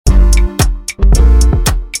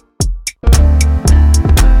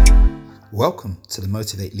Welcome to the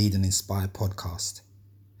Motivate, Lead and Inspire podcast.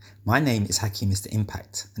 My name is Hakeem Mr.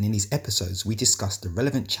 Impact, and in these episodes we discuss the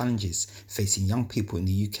relevant challenges facing young people in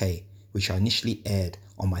the UK, which I initially aired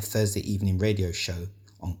on my Thursday evening radio show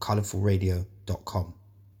on colourfulradio.com.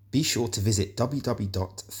 Be sure to visit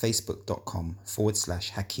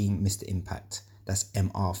www.facebook.com/Hakeem Mr. Impact, that's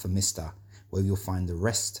MR for Mr, where you'll find the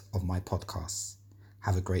rest of my podcasts.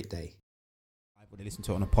 Have a great day. They listen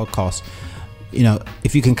to it on a podcast. You know,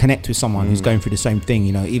 if you can connect with someone who's going through the same thing,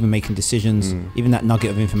 you know, even making decisions, even that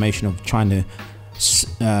nugget of information of trying to,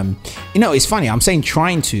 it's funny. I'm saying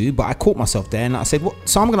trying to, but I caught myself there, and I said, "What?"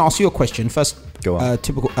 So I'm going to ask you a question first. Go on.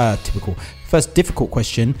 First difficult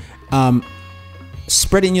question.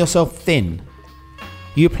 Spreading yourself thin.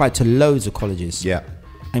 You applied to loads of colleges. Yeah.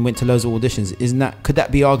 And went to loads of auditions. Could that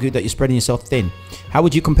be argued that you're spreading yourself thin? How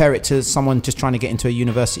would you compare it to someone just trying to get into a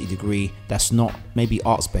university degree that's not maybe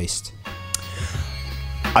arts based?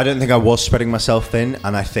 I don't think I was spreading myself thin,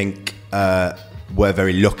 and I think we're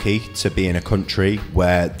very lucky to be in a country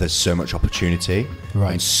where there's so much opportunity,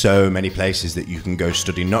 right, and so many places that you can go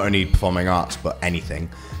study not only performing arts but anything.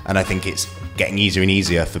 And I think it's getting easier and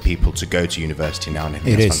easier for people to go to university now, and I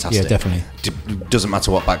think that's fantastic. Yeah, definitely. Doesn't matter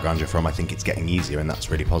what background you're from, I think it's getting easier, and that's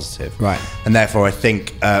really positive. Right. And therefore, I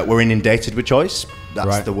think we're inundated with choice. That's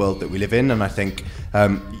right. The world that we live in, and I think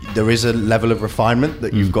there is a level of refinement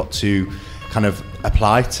that you've got to kind of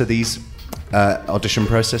apply to these audition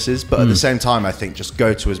processes. But at the same time, I think just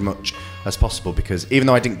go to as much as possible, because even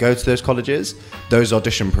though I didn't go to those colleges, those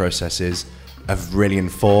audition processes have really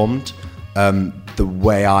informed the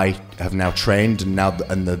way I have now trained and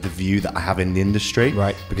the view that I have in the industry.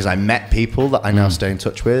 Right. Because I met people that I now stay in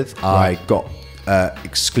touch with. Right. I got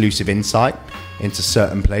exclusive insight into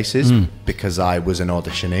certain places because I was an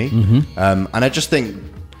auditionee. And I just think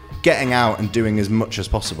getting out and doing as much as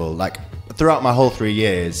possible. Like throughout my whole 3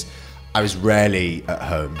 years, I was rarely at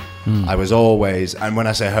home. I was always, and when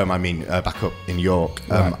I say home, I mean back up in York.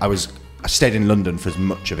 Right. I stayed in London for as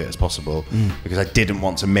much of it as possible because I didn't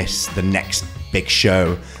want to miss the next big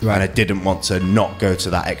show, right, and I didn't want to not go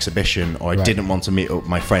to that exhibition, or I right, didn't want to meet up with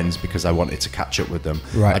my friends because I wanted to catch up with them.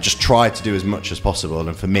 Right. I just tried to do as much as possible,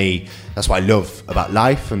 and for me, that's what I love about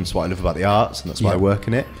life, and that's what I love about the arts, and that's why I work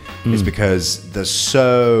in it. Is because there's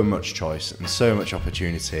so much choice and so much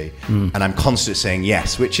opportunity, and I'm constantly saying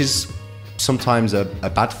yes, which is sometimes a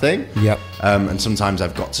bad thing. Yep. And sometimes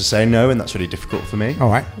I've got to say no, and that's really difficult for me. All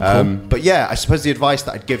right. Cool. But yeah, I suppose the advice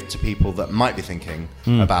that I'd give to people that might be thinking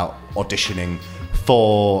about auditioning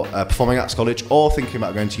for a performing arts college, or thinking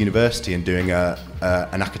about going to university and doing an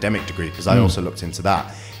academic degree, because I also looked into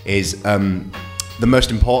that, is the most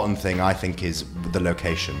important thing I think is the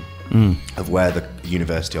location of where the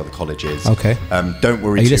university or the college is. Okay. Don't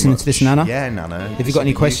worry. Are you too listening much. to this, Nana? Yeah, Nana. If you've got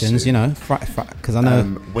any questions, you know, because I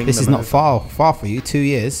know this is not far for you. 2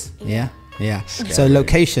 years. Yeah. Scary. So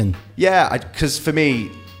location. Yeah, because for me,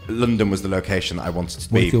 London was the location that I wanted to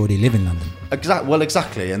What be. if you already live in London?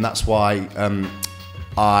 Exactly, and that's why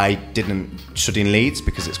I didn't study in Leeds,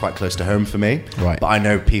 because it's quite close to home for me. Right. But I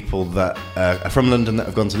know people that are from London that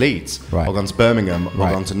have gone to Leeds, right, or gone to Birmingham, or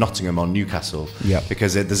right, gone to Nottingham or Newcastle. Yep.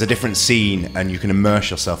 Because there's a different scene, and you can immerse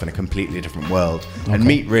yourself in a completely different world and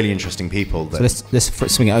meet really interesting people. So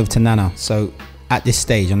let's swing it over to Nana. So at this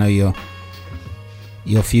stage, I know you're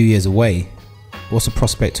a few years away. What's the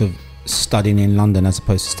prospect of studying in London as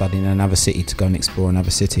opposed to studying in another city, to go and explore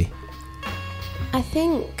another city? I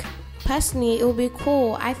think personally it will be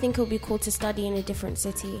cool. I think it will be cool to study in a different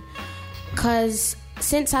city, because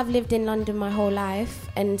since I've lived in London my whole life,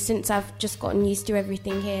 and since I've just gotten used to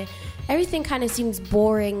everything here, everything kind of seems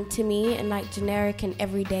boring to me and like generic and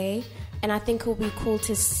everyday. And I think it will be cool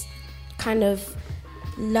to kind of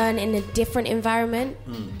learn in a different environment,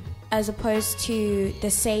 as opposed to the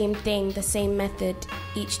same thing, the same method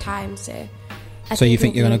each time. So you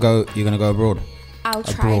think you're gonna go abroad? I'll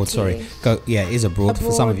try abroad, to. sorry. Go. Yeah, it is abroad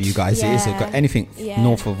for some of you guys. Yeah. It is anything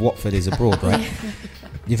north of Watford is abroad, right?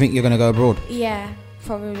 You think you're gonna go abroad? Yeah,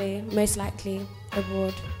 probably, most likely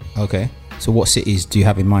abroad. Okay. So what cities do you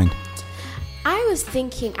have in mind? I was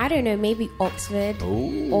thinking, I don't know, maybe Oxford.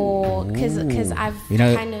 Or because I've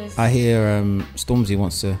kind of. I hear Stormzy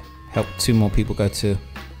wants to help 2 more people go to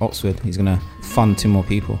Oxford. He's gonna fund 2 more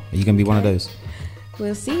people. Are you gonna be one of those?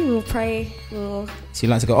 We'll see. We'll pray. So you'd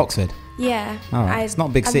like to go to Oxford? Yeah. All right. It's not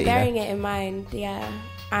a big city. I'm bearing it in mind. Yeah,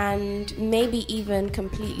 and maybe even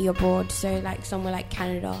completely abroad. So like somewhere like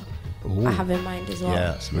Canada. Ooh. I have in mind as well.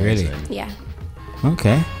 Yeah, that's amazing. Really? Yeah.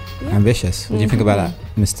 Okay. Yeah. Ambitious. What do you think about that,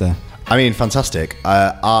 Mr.? I mean, fantastic.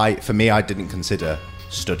 I didn't consider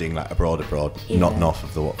studying like abroad, not north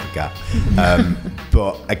of the Watford Gap.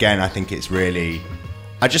 But again, I think it's really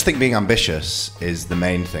I just think being ambitious is the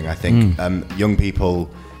main thing. I think young people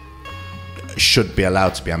should be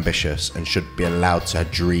allowed to be ambitious and should be allowed to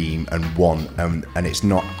dream and want, and it's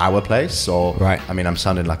not our place. Or right. I mean, I'm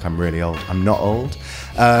sounding like I'm really old. I'm not old,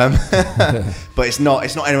 but it's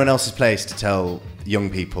not anyone else's place to tell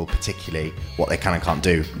young people, particularly, what they can and can't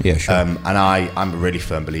do. Yeah, sure. And I'm a really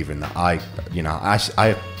firm believer in that. I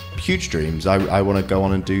have huge dreams. I want to go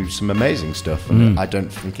on and do some amazing stuff, and I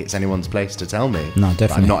don't think it's anyone's place to tell me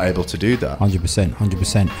that I'm not able to do that.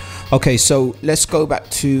 100%. Okay, so let's go back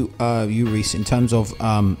to you, Reese, in terms of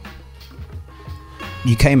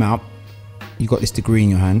you came out, you got this degree in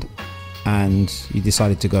your hand, and you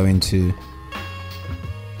decided to go into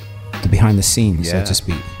the behind the scenes, so to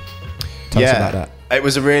speak. Tell us about that. It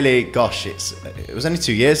was a really, it was only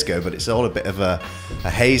 2 years ago, but it's all a bit of a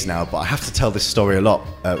haze now. But I have to tell this story a lot,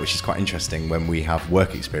 which is quite interesting when we have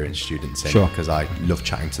work experience students in, because I love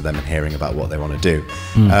chatting to them and hearing about what they want to do.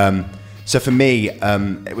 So for me,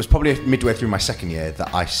 it was probably midway through my second year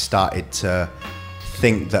that I started to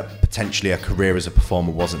think that potentially a career as a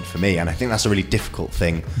performer wasn't for me. And I think that's a really difficult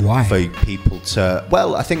thing for people to,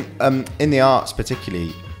 well, I think in the arts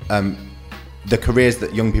particularly, the careers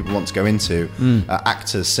that young people want to go into,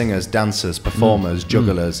 actors, singers, dancers, performers,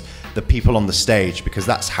 jugglers, the people on the stage, because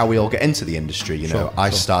that's how we all get into the industry. You know,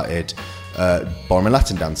 I started ballroom and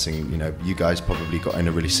Latin dancing. You know, you guys probably got in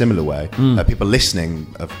a really similar way. People listening,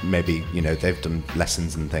 of maybe, you know, they've done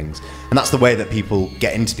lessons and things, and that's the way that people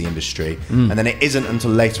get into the industry. And then it isn't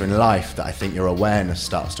until later in life that I think your awareness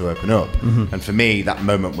starts to open up. And for me, that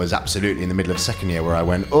moment was absolutely in the middle of second year, where I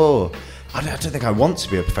went, I don't think I want to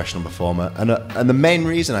be a professional performer. And the main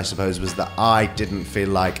reason, I suppose, was that I didn't feel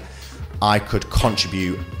like I could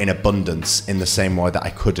contribute in abundance in the same way that I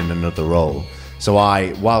could in another role. So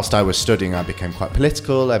whilst I was studying, I became quite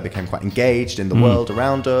political. I became quite engaged in the world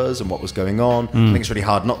around us and what was going on. I think it's really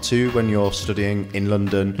hard not to when you're studying in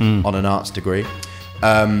London on an arts degree.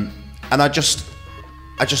 And I just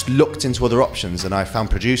looked into other options, and I found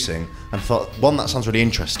producing and thought, one, that sounds really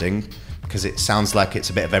interesting, because it sounds like it's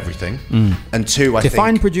a bit of everything. And two, I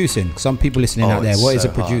define think... producing. Some people listening out there, what is a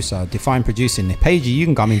producer? Hard. Define producing. Paige, you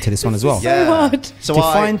can come into this one as well. So hard. So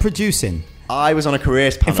define producing. I was on a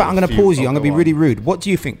careers panel. In fact, I'm going to pause you. I'm going to be really rude. What do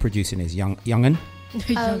you think producing is, young'un?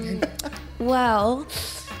 Well,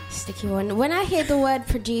 sticky one. When I hear the word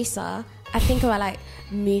producer, I think about like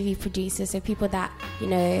movie producers, so people that, you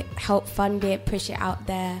know, help fund it, push it out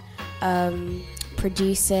there,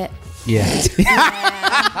 produce it. Yeah.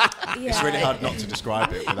 It's really hard not to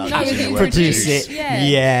describe it without using the word produce it.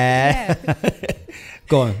 Yeah.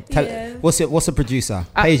 Go on. What's a producer?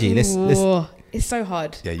 Paige, let's. It's so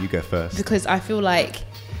hard. Yeah, you go first. Because I feel like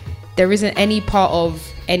there isn't any part of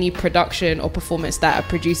any production or performance that a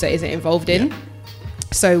producer isn't involved in. Yeah.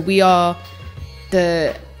 So we are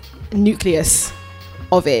the nucleus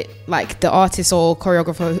of it. Like the artist or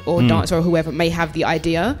choreographer or dancer or whoever may have the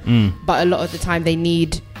idea, but a lot of the time they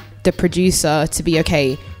need the producer to be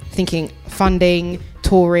thinking funding,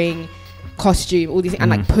 touring, costume, all these things,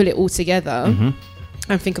 and like pull it all together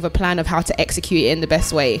and think of a plan of how to execute it in the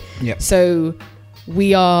best way. Yep. So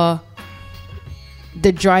we are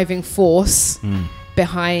the driving force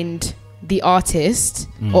behind the artist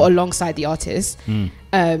or alongside the artist,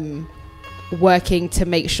 working to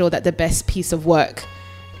make sure that the best piece of work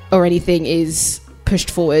or anything is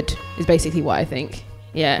pushed forward, is basically what I think.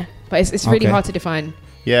 Yeah, but it's really hard to define.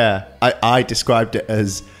 Yeah, I described it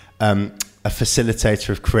as a facilitator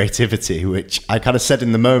of creativity, which I kind of said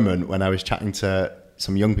in the moment when I was chatting to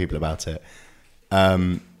some young people about it.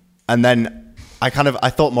 And then I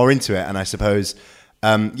thought more into it, and I suppose,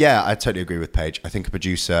 I totally agree with Paige. I think a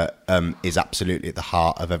producer is absolutely at the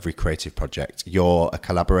heart of every creative project. You're a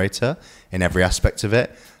collaborator in every aspect of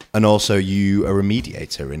it. And also you are a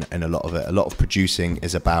mediator in a lot of it. A lot of producing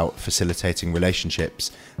is about facilitating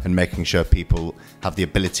relationships and making sure people have the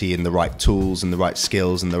ability and the right tools and the right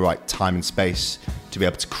skills and the right time and space to be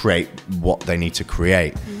able to create what they need to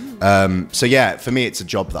create. For me, it's a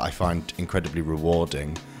job that I find incredibly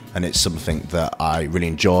rewarding, and it's something that I really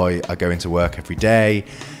enjoy. I go into work every day,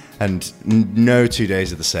 and no 2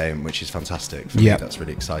 days are the same, which is fantastic. For me, that's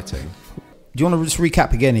really exciting. Do you want to just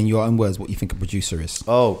recap again in your own words what you think a producer is?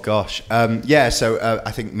 Oh, gosh. So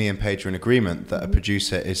I think me and Paige are in agreement that a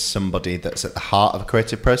producer is somebody that's at the heart of a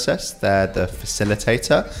creative process. They're the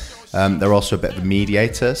facilitator. They're also a bit of a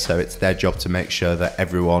mediator, so it's their job to make sure that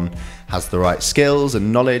everyone has the right skills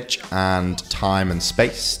and knowledge and time and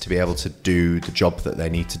space to be able to do the job that they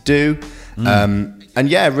need to do.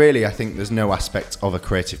 Really, I think there's no aspect of a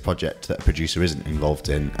creative project that a producer isn't involved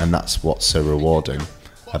in, and that's what's so rewarding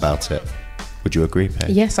about it. Would you agree,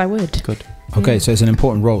 Paige? Yes, I would. Good. Okay, so it's an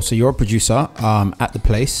important role. So you're a producer at the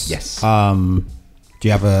place. Yes. Do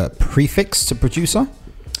you have a prefix to producer?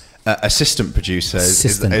 Assistant producer.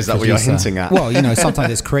 Assistant Is that what you're producer. hinting at? Well, sometimes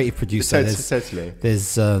there's creative producer. Totally.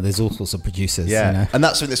 There's all sorts of producers. Yeah, and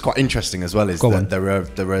that's something that's quite interesting as well. Is that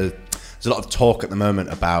there's a lot of talk at the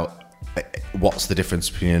moment about what's the difference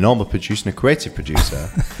between a normal producer and a creative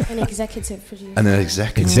producer, An executive producer. and an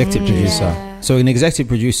executive. Executive producer. Yeah. So an executive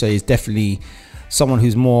producer is definitely someone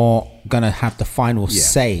who's more gonna have the final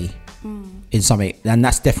say in something, and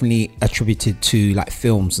that's definitely attributed to like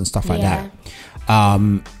films and stuff like Yeah.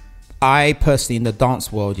 that. I personally, in the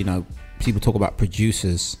dance world, people talk about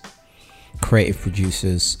producers, creative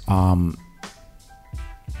producers.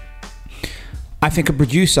 I think a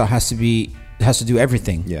producer has to do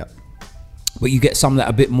everything. Yeah. But you get some that are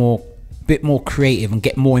a bit more creative and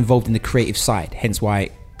get more involved in the creative side. Hence why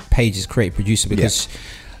Paige is creative producer, because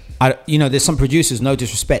there's some producers, no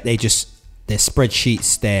disrespect, their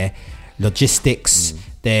spreadsheets, their logistics,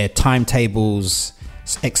 their timetables,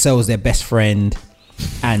 Excel is their best friend,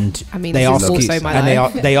 and I mean, they this ask is you, also my and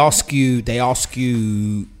life. they ask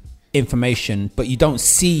you information, but you don't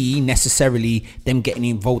see necessarily them getting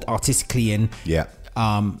involved artistically in. Yeah.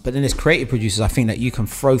 But then there's creative producers, I think, that you can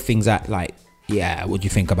throw things at, like, what do you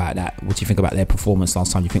think about that? What do you think about their performance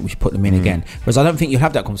last time? Do you think we should put them in again? Whereas I don't think you'll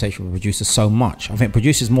have that conversation with producers so much. I think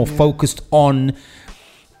producers more focused on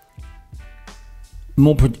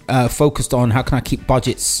how can I keep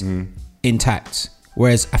budgets intact.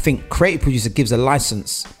 Whereas I think creative producer gives a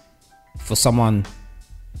license for someone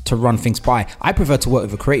to run things by. I prefer to work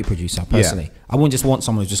with a creative producer personally. I wouldn't just want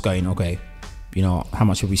someone who's just going, okay, how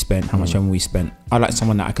much have we spent? How much haven't we spent? I like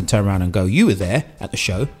someone that I can turn around and go, you were there at the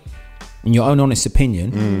show. In your own honest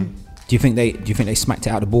opinion, do you think they smacked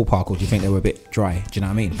it out of the ballpark, or do you think they were a bit dry? Do you know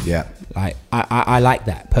what I mean? Yeah. Like I like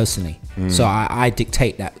that personally. So I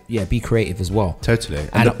dictate that. Yeah, be creative as well. Totally.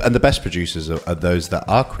 And the best producers are those that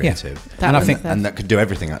are creative. And I think and that can do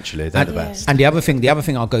everything. Actually, they're the best. And the other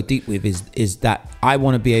thing I'll go deep with is that I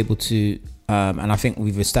want to be able to, and I think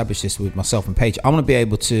we've established this with myself and Paige. I want to be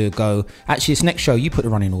able to go, actually, this next show, you put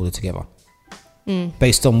the running order together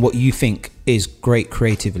based on what you think is great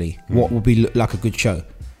creatively. What will be like a good show.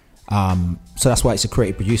 So that's why it's a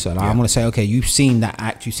creative producer. Like, I'm going to say, okay, you've seen that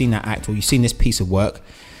act, or you've seen this piece of work.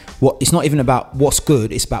 It's not even about what's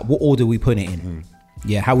good, it's about what order we put it in.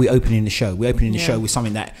 How we opening the show. We opening the show with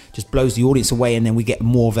something that just blows the audience away, and then we get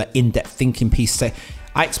more of an in-depth thinking piece. So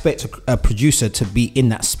I expect a producer to be in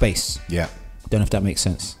that space. Yeah. Don't know if that makes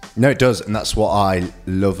sense. No, it does. And that's what I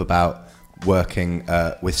love about working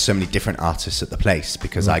with so many different artists at the place,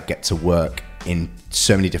 because I get to work in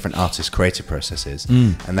so many different artists' creative processes,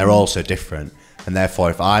 and they're all so different. And therefore,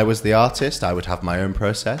 if I was the artist, I would have my own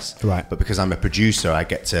process. Right. But because I'm a producer, I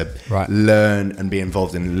get to learn and be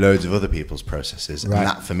involved in loads of other people's processes. Right. And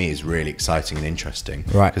that for me is really exciting and interesting.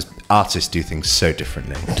 Right. Because artists do things so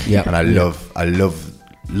differently. Yeah. And I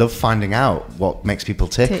love finding out what makes people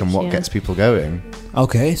tick and what gets people going.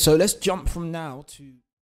 Okay, so let's jump from now to